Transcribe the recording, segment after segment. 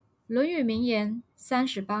论语名言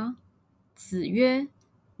38：子曰：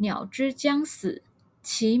鸟之将死，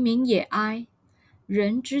其鸣也哀；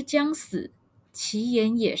人之将死，其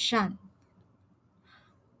言也善。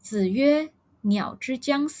子曰：鸟之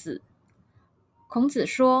将死。孔子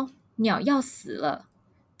说，鸟要死了，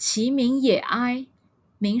其鸣也哀，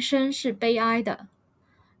鸣声是悲哀的。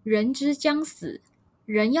人之将死，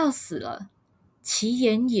人要死了，其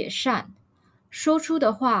言也善，说出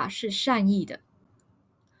的话是善意的。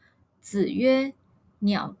子曰：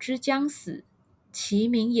鸟之将死，其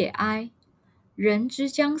鸣也哀；人之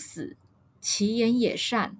将死，其言也善。